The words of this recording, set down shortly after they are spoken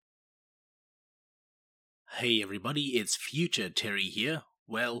Hey everybody, it's Future Terry here.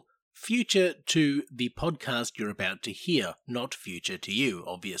 Well, future to the podcast you're about to hear, not future to you,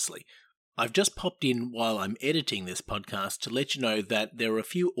 obviously. I've just popped in while I'm editing this podcast to let you know that there are a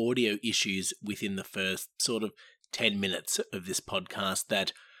few audio issues within the first sort of 10 minutes of this podcast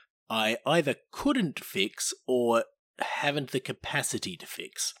that I either couldn't fix or haven't the capacity to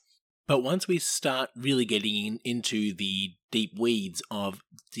fix. But once we start really getting into the deep weeds of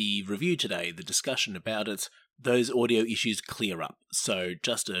the review today, the discussion about it, those audio issues clear up. So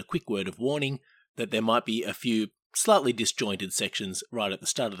just a quick word of warning that there might be a few slightly disjointed sections right at the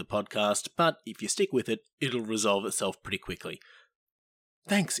start of the podcast, but if you stick with it, it'll resolve itself pretty quickly.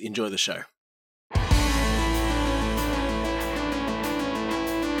 Thanks, enjoy the show.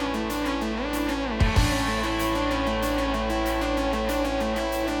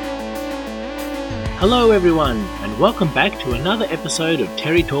 Hello everyone, and welcome back to another episode of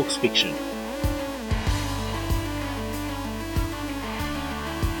Terry Talks Fiction.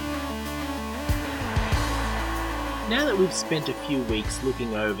 Now that we've spent a few weeks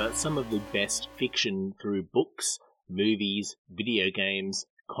looking over some of the best fiction through books, movies, video games,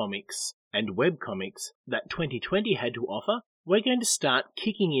 comics, and webcomics that 2020 had to offer, we're going to start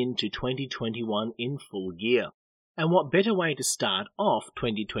kicking into 2021 in full gear. And what better way to start off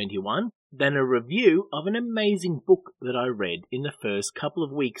 2021 than a review of an amazing book that I read in the first couple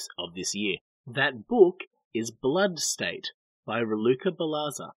of weeks of this year. That book is Blood State by Raluca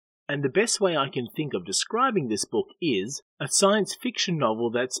Balaza. And the best way I can think of describing this book is a science fiction novel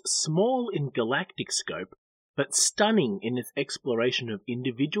that's small in galactic scope, but stunning in its exploration of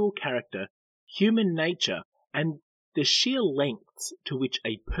individual character, human nature, and the sheer lengths to which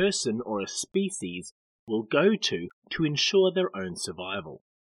a person or a species will go to ensure their own survival.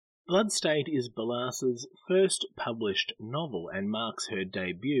 Blood State is Balaza's first published novel and marks her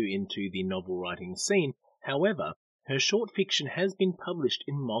debut into the novel writing scene. However, her short fiction has been published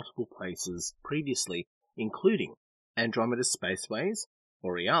in multiple places previously, including Andromeda Spaceways,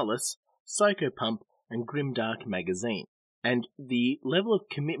 Borealis, Psychopump, and Grimdark Magazine. And the level of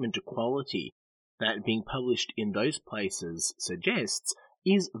commitment to quality that being published in those places suggests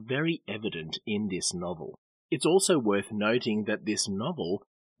is very evident in this novel. It's also worth noting that this novel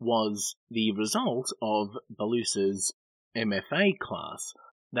was the result of Balaza's MFA class.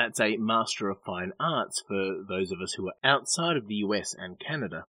 That's a Master of Fine Arts for those of us who are outside of the US and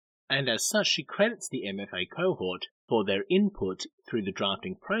Canada. And as such, she credits the MFA cohort for their input through the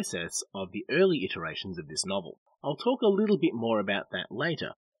drafting process of the early iterations of this novel. I'll talk a little bit more about that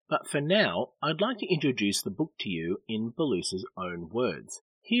later, but for now, I'd like to introduce the book to you in Balaza's own words.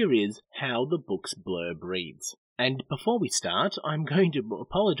 Here is how the book's blurb reads. And before we start, I'm going to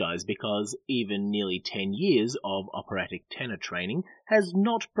apologise because even nearly 10 years of operatic tenor training has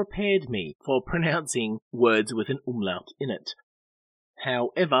not prepared me for pronouncing words with an umlaut in it.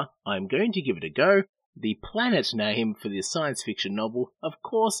 However, I'm going to give it a go. The planet name for this science fiction novel, of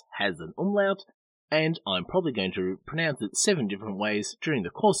course, has an umlaut, and I'm probably going to pronounce it 7 different ways during the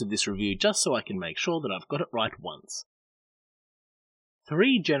course of this review just so I can make sure that I've got it right once.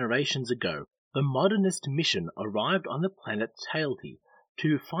 3 generations ago, the modernist mission arrived on the planet Tailti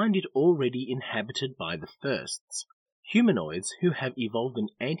to find it already inhabited by the Firsts, humanoids who have evolved an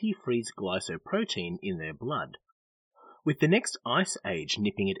antifreeze glycoprotein in their blood. With the next ice age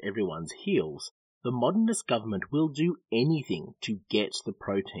nipping at everyone's heels, the modernist government will do anything to get the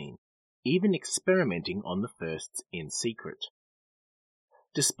protein, even experimenting on the Firsts in secret.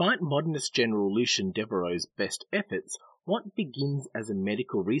 Despite modernist General Lucien Devereaux's best efforts, what begins as a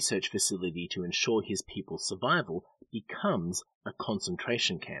medical research facility to ensure his people's survival becomes a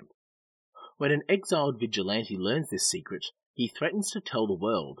concentration camp. When an exiled vigilante learns this secret, he threatens to tell the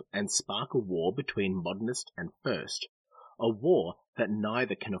world and spark a war between modernist and First, a war that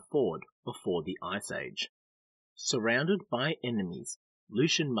neither can afford before the Ice Age. Surrounded by enemies,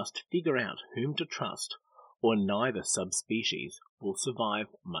 Lucien must figure out whom to trust, or neither subspecies will survive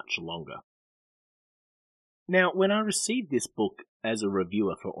much longer. Now, when I received this book as a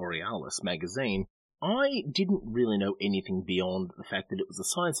reviewer for Borealis magazine, I didn't really know anything beyond the fact that it was a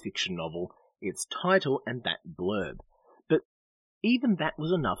science fiction novel, its title, and that blurb. But even that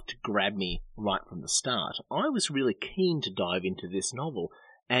was enough to grab me right from the start. I was really keen to dive into this novel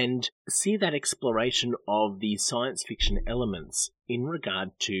and see that exploration of the science fiction elements in regard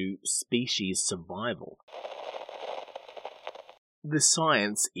to species survival. The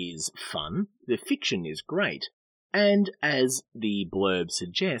science is fun, the fiction is great, and as the blurb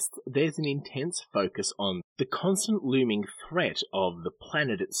suggests, there's an intense focus on the constant looming threat of the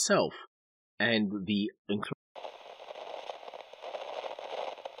planet itself and the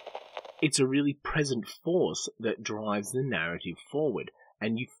It's a really present force that drives the narrative forward,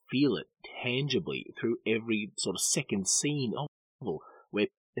 and you feel it tangibly through every sort of second scene of the novel, where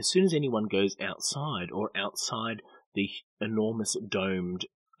as soon as anyone goes outside the enormous domed,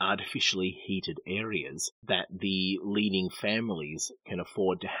 artificially heated areas that the leading families can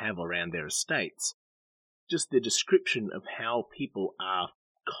afford to have around their estates, just the description of how people are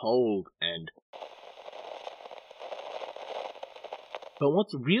cold and... But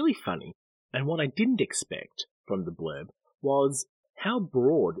what's really funny, and what I didn't expect from the blurb, was how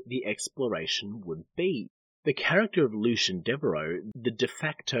broad the exploration would be. The character of Lucien Devereaux, the de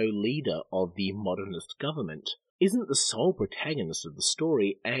facto leader of the modernist government, isn't the sole protagonist of the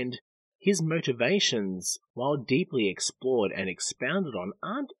story, and his motivations, while deeply explored and expounded on,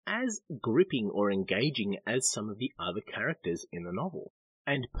 aren't as gripping or engaging as some of the other characters in the novel.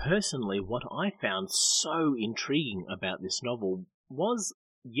 And personally, what I found so intriguing about this novel was,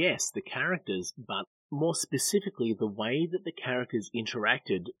 yes, the characters, but more specifically the way that the characters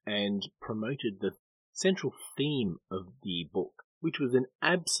interacted and promoted the central theme of the book, which was an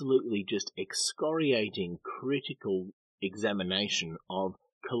absolutely just excoriating critical examination of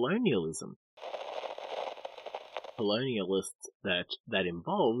colonialism. Colonialists that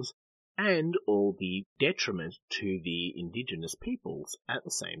involves, and all the detriment to the indigenous peoples at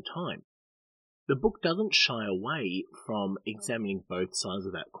the same time. The book doesn't shy away from examining both sides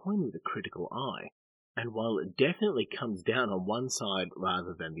of that coin with a critical eye, and while it definitely comes down on one side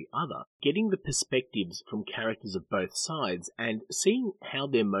rather than the other, getting the perspectives from characters of both sides and seeing how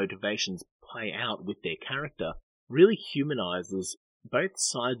their motivations play out with their character really humanizes both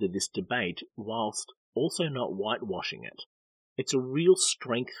sides of this debate whilst also not whitewashing it. It's a real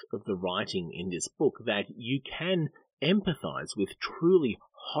strength of the writing in this book that you can empathize with truly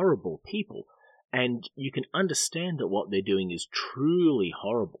horrible people, and you can understand that what they're doing is truly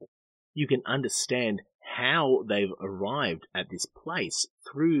horrible. You can understand how they've arrived at this place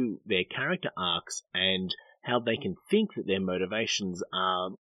through their character arcs and how they can think that their motivations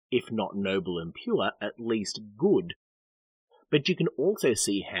are, if not noble and pure, at least good. But you can also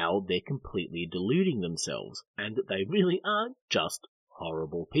see how they're completely deluding themselves and that they really are just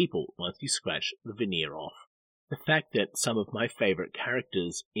horrible people once you scratch the veneer off. The fact that some of my favourite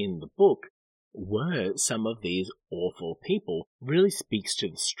characters in the book were some of these awful people really speaks to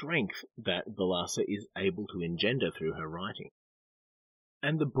the strength that Thalassa is able to engender through her writing.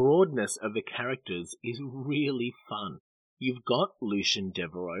 And the broadness of the characters is really fun. You've got Lucien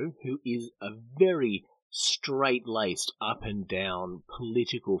Devereaux, who is a very straight-laced, up-and-down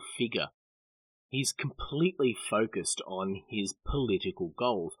political figure. He's completely focused on his political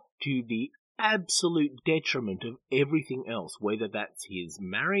goals to the absolute detriment of everything else, whether that's his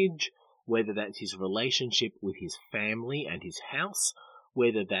marriage, whether that's his relationship with his family and his house,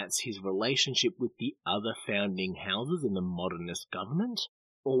 whether that's his relationship with the other founding houses in the modernist government,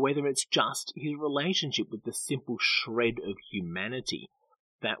 or whether it's just his relationship with the simple shred of humanity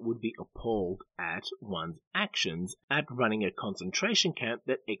that would be appalled at one's actions at running a concentration camp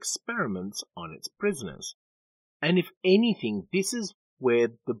that experiments on its prisoners. And if anything, this is where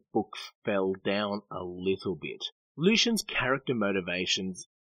the book fell down a little bit. Lucien's character motivations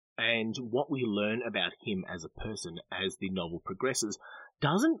and what we learn about him as a person as the novel progresses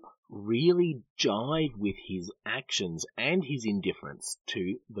doesn't really jive with his actions and his indifference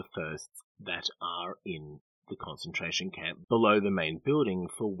to the firsts that are in the concentration camp below the main building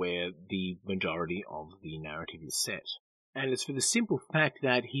for where the majority of the narrative is set. And it's for the simple fact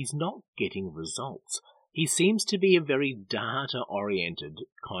that he's not getting results. He seems to be a very data-oriented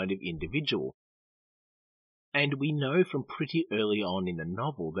kind of individual. And we know from pretty early on in the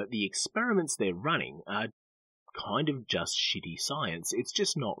novel that the experiments they're running are kind of just shitty science. It's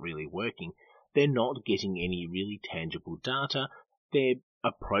just not really working. They're not getting any really tangible data. Their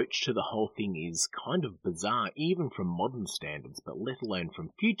approach to the whole thing is kind of bizarre, even from modern standards, but let alone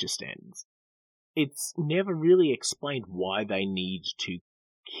from future standards. It's never really explained why they need to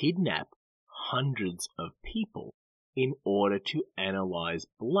kidnap hundreds of people in order to analyze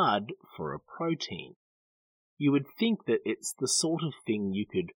blood for a protein. You would think that it's the sort of thing you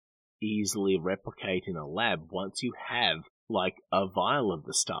could easily replicate in a lab once you have, like, a vial of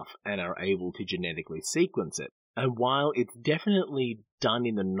the stuff and are able to genetically sequence it. And while it's definitely done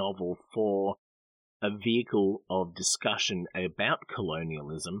in the novel for a vehicle of discussion about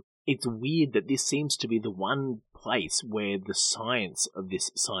colonialism, it's weird that this seems to be the one place where the science of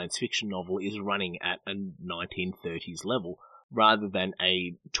this science fiction novel is running at a 1930s level, rather than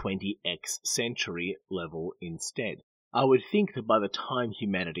a 20x century level instead. I would think that by the time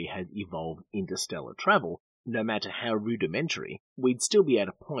humanity has evolved interstellar travel, no matter how rudimentary, we'd still be at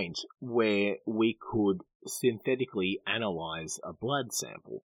a point where we could synthetically analyze a blood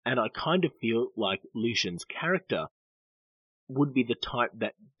sample. And I kind of feel like Lucian's character would be the type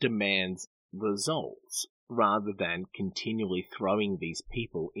that demands results rather than continually throwing these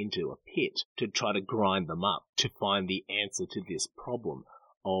people into a pit to try to grind them up to find the answer to this problem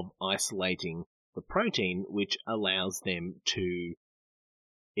of isolating the protein which allows them to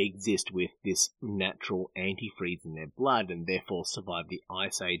exist with this natural antifreeze in their blood and therefore survive the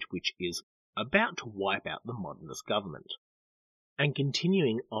Ice Age, which is about to wipe out the modernist government. And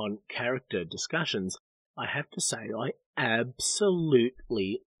continuing on character discussions, I have to say I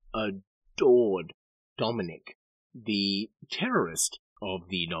absolutely adored Dominic, the terrorist of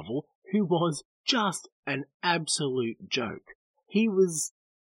the novel, who was just an absolute joke. He was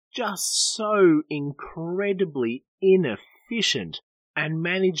just so incredibly inefficient and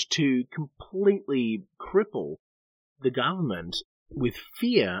managed to completely cripple the government with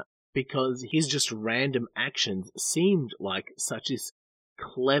fear because his just random actions seemed like such this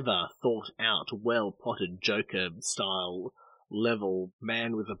clever, thought-out, well-plotted Joker-style level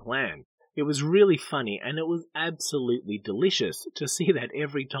man with a plan. It was really funny, and it was absolutely delicious to see that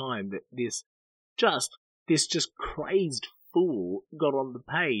every time that this just crazed fool got on the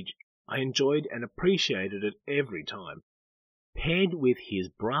page. I enjoyed and appreciated it every time. Paired with his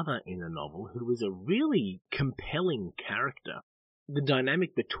brother in the novel, who was a really compelling character, the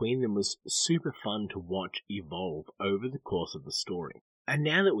dynamic between them was super fun to watch evolve over the course of the story. And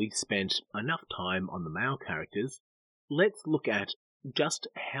now that we've spent enough time on the male characters, let's look at just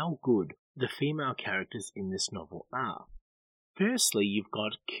how good the female characters in this novel are. Firstly, you've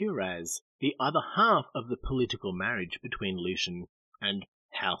got Curaz, the other half of the political marriage between Lucian and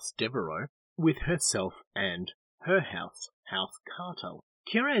House Devereux, with herself and her house, House Cartel.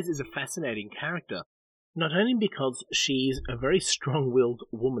 Curaz is a fascinating character, not only because she's a very strong-willed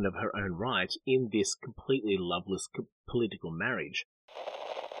woman of her own right in this completely loveless political marriage,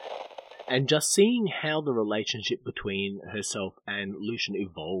 and just seeing how the relationship between herself and Lucian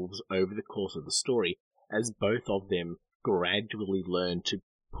evolves over the course of the story, as both of them gradually learn to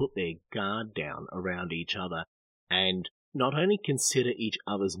put their guard down around each other and not only consider each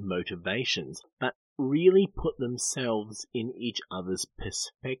other's motivations, but really put themselves in each other's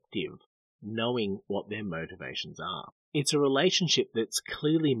perspective, knowing what their motivations are. It's a relationship that's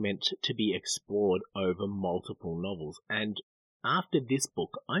clearly meant to be explored over multiple novels, and after this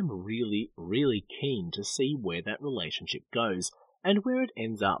book, I'm really, really keen to see where that relationship goes and where it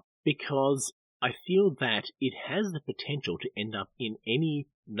ends up, because I feel that it has the potential to end up in any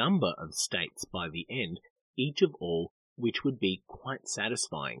number of states by the end, each of all which would be quite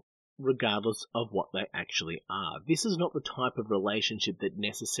satisfying, regardless of what they actually are. This is not the type of relationship that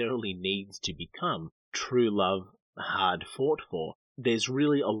necessarily needs to become true love, hard fought for. There's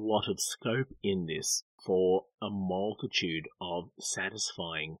really a lot of scope in this for a multitude of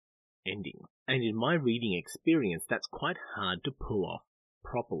satisfying endings. And in my reading experience, that's quite hard to pull off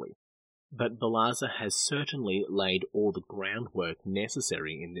properly. But Balaza has certainly laid all the groundwork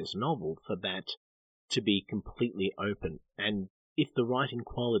necessary in this novel for that to be completely open, and if the writing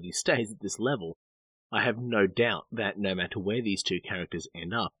quality stays at this level, I have no doubt that no matter where these two characters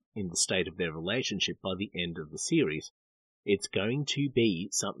end up in the state of their relationship by the end of the series, it's going to be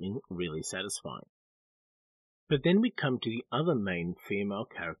something really satisfying. But then we come to the other main female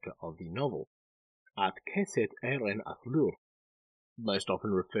character of the novel, Atkeset Eren Athlur, most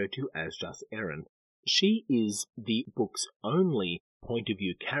often referred to as just Eren. She is the book's only point of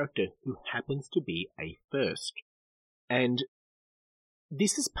view character who happens to be a first. And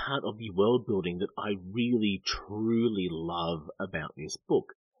this is part of the world building that I really, truly love about this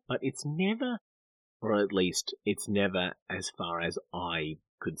book. But it's never, or at least it's never as far as I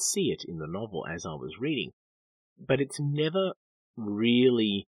could see it in the novel as I was reading, but it's never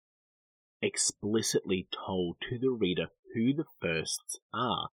really explicitly told to the reader who the firsts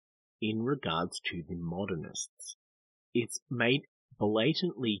are in regards to the modernists. It's made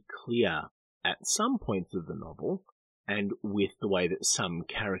blatantly clear at some points of the novel, and with the way that some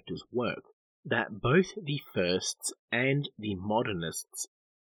characters work, that both the firsts and the modernists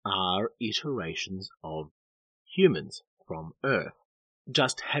are iterations of humans from Earth,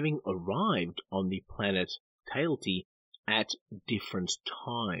 just having arrived on the planet Tailti at different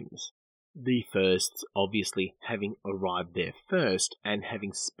times. The firsts obviously having arrived there first and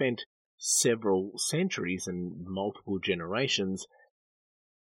having spent several centuries and multiple generations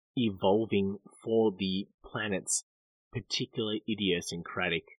evolving for the planet's particular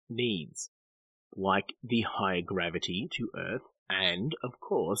idiosyncratic needs, like the higher gravity to Earth and, of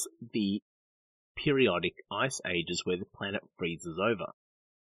course, the periodic ice ages where the planet freezes over.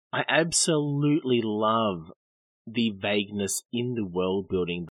 I absolutely love the vagueness in the world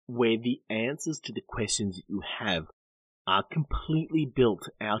building where the answers to the questions that you have are completely built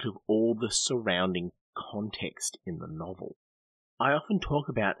out of all the surrounding context in the novel. I often talk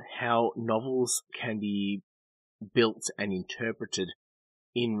about how novels can be built and interpreted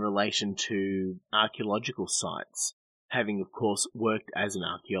in relation to archaeological sites, having of course worked as an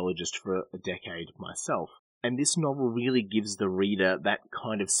archaeologist for a decade myself. And this novel really gives the reader that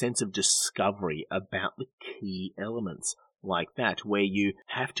kind of sense of discovery about the key elements like that, where you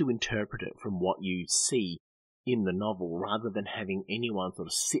have to interpret it from what you see in the novel rather than having anyone sort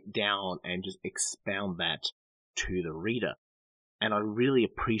of sit down and just expound that to the reader. And I really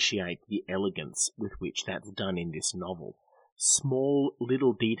appreciate the elegance with which that's done in this novel. Small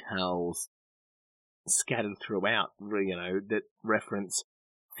little details scattered throughout, that reference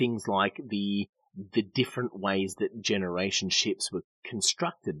things like the different ways that generation ships were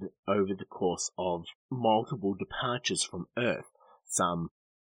constructed over the course of multiple departures from Earth. Some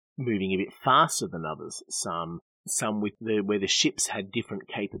moving a bit faster than others, some with where the ships had different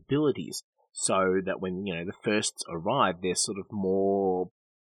capabilities, so that when the firsts arrived, their sort of more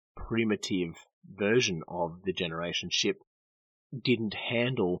primitive version of the generation ship didn't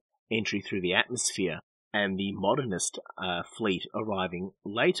handle entry through the atmosphere, and the modernist fleet arriving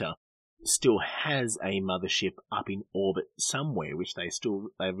later still has a mothership up in orbit somewhere, which they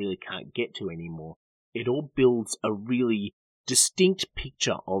really can't get to anymore. It all builds a really distinct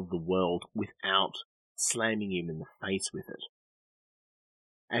picture of the world without slamming him in the face with it.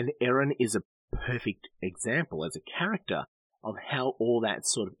 And Erin is a perfect example as a character of how all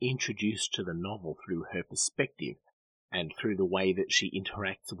that's sort of introduced to the novel through her perspective and through the way that she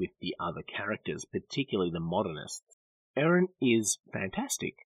interacts with the other characters, particularly the modernists. Erin is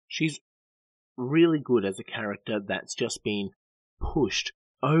fantastic. She's really good as a character that's just been pushed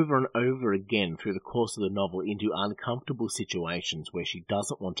over and over again through the course of the novel into uncomfortable situations where she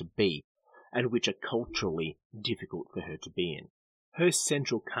doesn't want to be and which are culturally difficult for her to be in. Her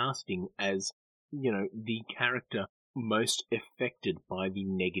central casting as, the character most affected by the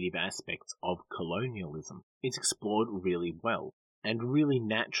negative aspects of colonialism is explored really well and really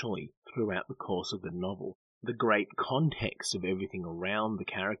naturally throughout the course of the novel. The great context of everything around the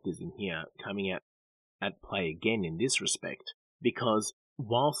characters in here coming out at play again in this respect, because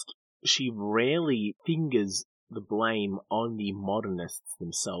whilst she rarely fingers the blame on the modernists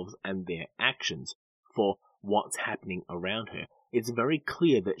themselves and their actions for what's happening around her, it's very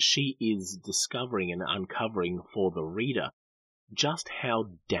clear that she is discovering and uncovering for the reader just how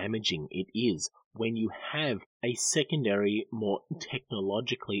damaging it is when you have a secondary, more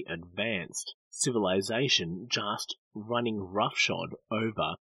technologically advanced civilization just running roughshod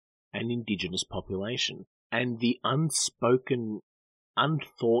over an indigenous population, and the unspoken,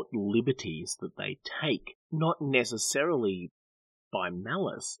 unthought liberties that they take, not necessarily by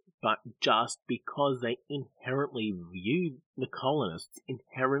malice, but just because the colonists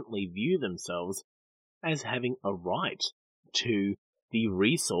inherently view themselves as having a right to the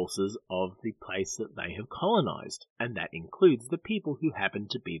resources of the place that they have colonized, and that includes the people who happen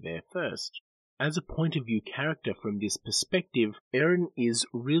to be there first. As a point of view character from this perspective, Erin is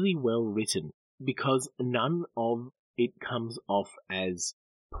really well written because none of it comes off as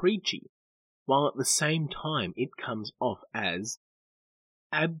preachy, while at the same time it comes off as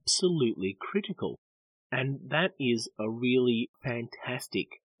absolutely critical. And that is a really fantastic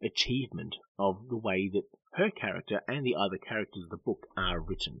achievement of the way that her character and the other characters of the book are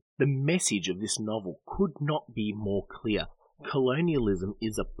written. The message of this novel could not be more clear. Colonialism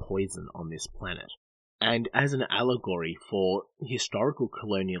is a poison on this planet. And as an allegory for historical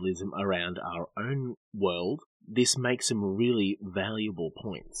colonialism around our own world, this makes some really valuable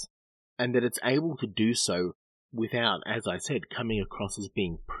points. And that it's able to do so without, as I said, coming across as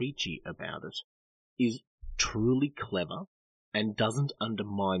being preachy about it, is truly clever and doesn't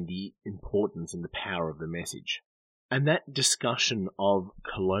undermine the importance and the power of the message. And that discussion of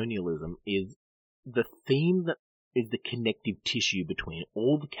colonialism is the theme that is the connective tissue between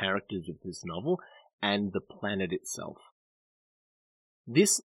all the characters of this novel and the planet itself.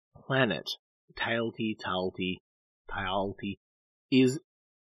 This planet, Taelti, is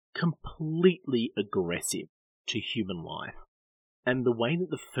completely aggressive to human life. And the way that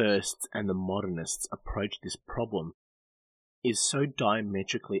the firsts and the modernists approach this problem is so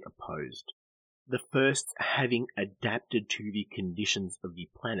diametrically opposed. The firsts having adapted to the conditions of the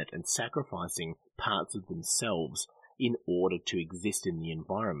planet and sacrificing parts of themselves in order to exist in the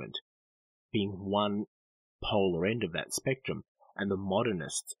environment, being one polar end of that spectrum, and the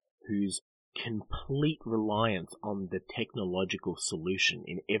modernists whose complete reliance on the technological solution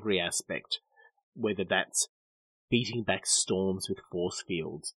in every aspect, whether that's beating back storms with force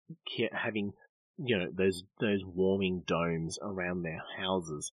fields, having, those warming domes around their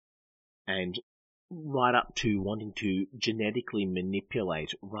houses, and right up to wanting to genetically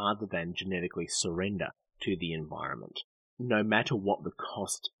manipulate rather than genetically surrender to the environment, no matter what the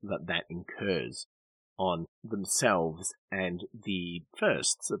cost that incurs on themselves and the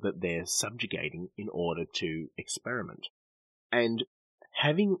firsts that they're subjugating in order to experiment. And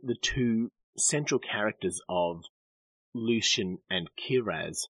having the two central characters of Lucian and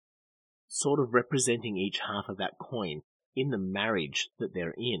Kiraz sort of representing each half of that coin in the marriage that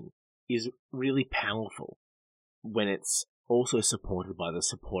they're in is really powerful when it's also supported by the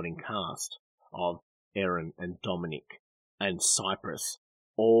supporting cast of Eren and Dominic and Cypress,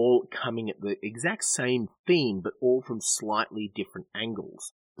 all coming at the exact same theme but all from slightly different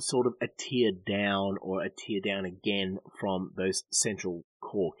angles, sort of a tier down or a tier down again from those central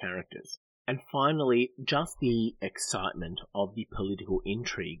core characters. And finally, just the excitement of the political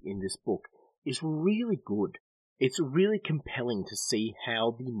intrigue in this book is really good. It's really compelling to see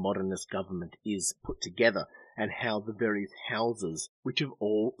how the modernist government is put together and how the various houses, which have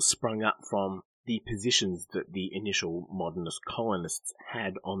all sprung up from the positions that the initial modernist colonists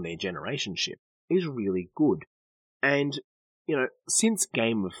had on their generation ship, is really good. And, since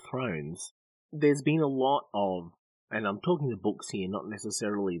Game of Thrones, there's been a lot of, and I'm talking the books here, not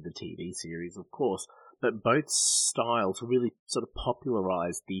necessarily the TV series, of course, but both styles really sort of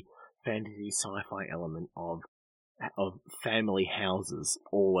popularized the fantasy sci-fi element of family houses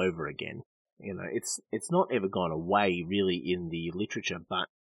all over again. It's not ever gone away really in the literature, but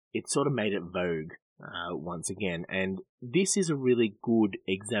it sort of made it vogue once again. And this is a really good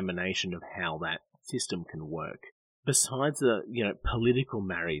examination of how that system can work. Besides the political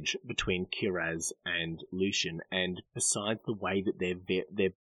marriage between Kiraz and Lucian, and besides the way that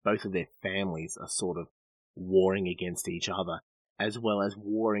they're both of their families are sort of warring against each other, as well as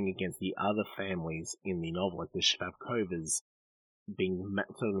warring against the other families in the novel, like the Shvabkovas being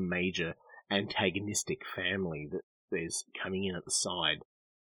sort of the major antagonistic family that is coming in at the side,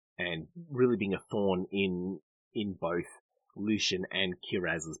 and really being a thorn in both Lucian and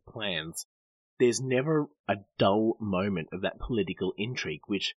Kiraz's plans. There's never a dull moment of that political intrigue,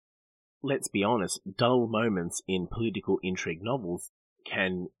 which, let's be honest, dull moments in political intrigue novels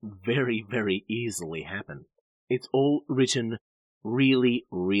can very, very easily happen. It's all written really,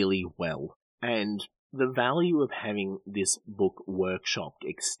 really well, and the value of having this book workshopped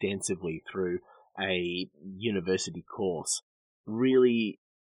extensively through a university course really,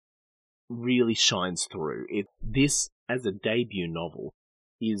 really shines through. This, as a debut novel,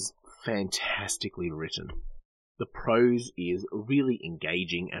 is fantastically written. The prose is really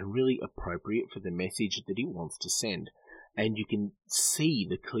engaging and really appropriate for the message that it wants to send, and you can see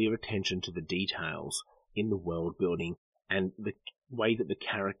the clear attention to the details in the world building and the way that the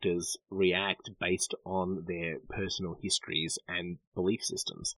characters react based on their personal histories and belief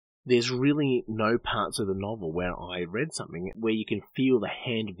systems. There's really no parts of the novel where I read something where you can feel the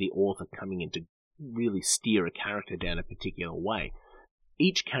hand of the author coming in to really steer a character down a particular way.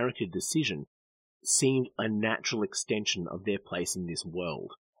 Each character decision seemed a natural extension of their place in this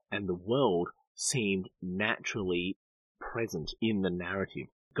world, and the world seemed naturally present in the narrative,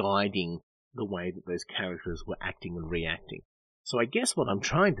 guiding the way that those characters were acting and reacting. So I guess what I'm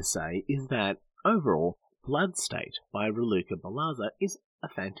trying to say is that, overall, Blood State by Raluca Balaza is a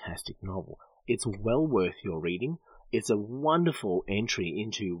fantastic novel. It's well worth your reading. It's a wonderful entry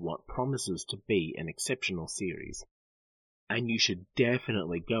into what promises to be an exceptional series, and you should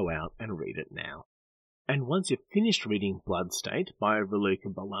definitely go out and read it now. And once you've finished reading Blood State by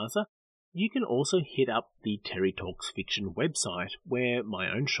Raluca Balaza, you can also hit up the Terry Talks Fiction website, where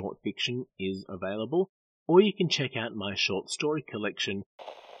my own short fiction is available, or you can check out my short story collection,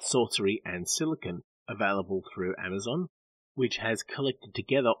 Sorcery and Silicon, available through Amazon, which has collected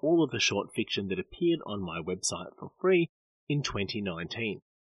together all of the short fiction that appeared on my website for free in 2019.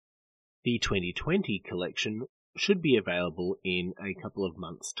 The 2020 collection should be available in a couple of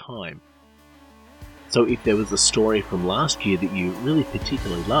months' time. So if there was a story from last year that you really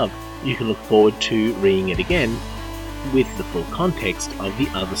particularly loved, you can look forward to reading it again with the full context of the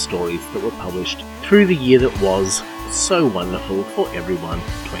other stories that were published through the year that was so wonderful for everyone,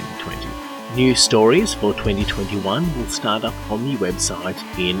 2020. New stories for 2021 will start up on the website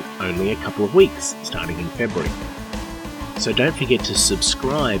in only a couple of weeks, starting in February. So don't forget to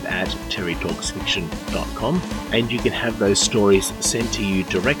subscribe at terrytalksfiction.com, and you can have those stories sent to you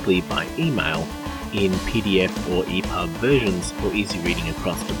directly by email in PDF or EPUB versions for easy reading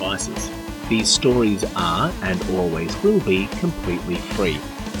across devices. These stories are, and always will be, completely free.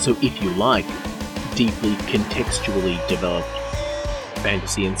 So if you like deeply contextually developed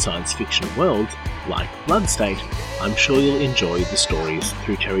fantasy and science fiction worlds, like Bloodstate, I'm sure you'll enjoy the stories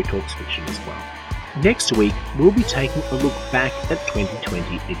through Terry Talks Fiction as well. Next week, we'll be taking a look back at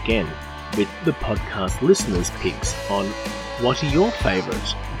 2020 again, with the podcast listeners' picks on what are your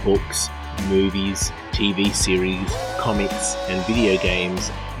favourite books, movies, TV series, comics and video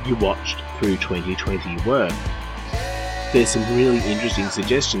games you watched through 2020 were. There's some really interesting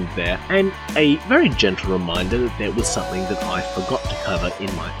suggestions there, and a very gentle reminder that there was something that I forgot to cover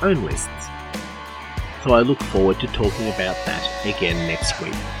in my own lists. So I look forward to talking about that again next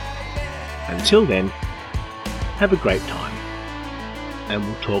week. Until then, have a great time, and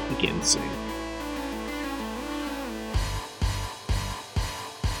we'll talk again soon.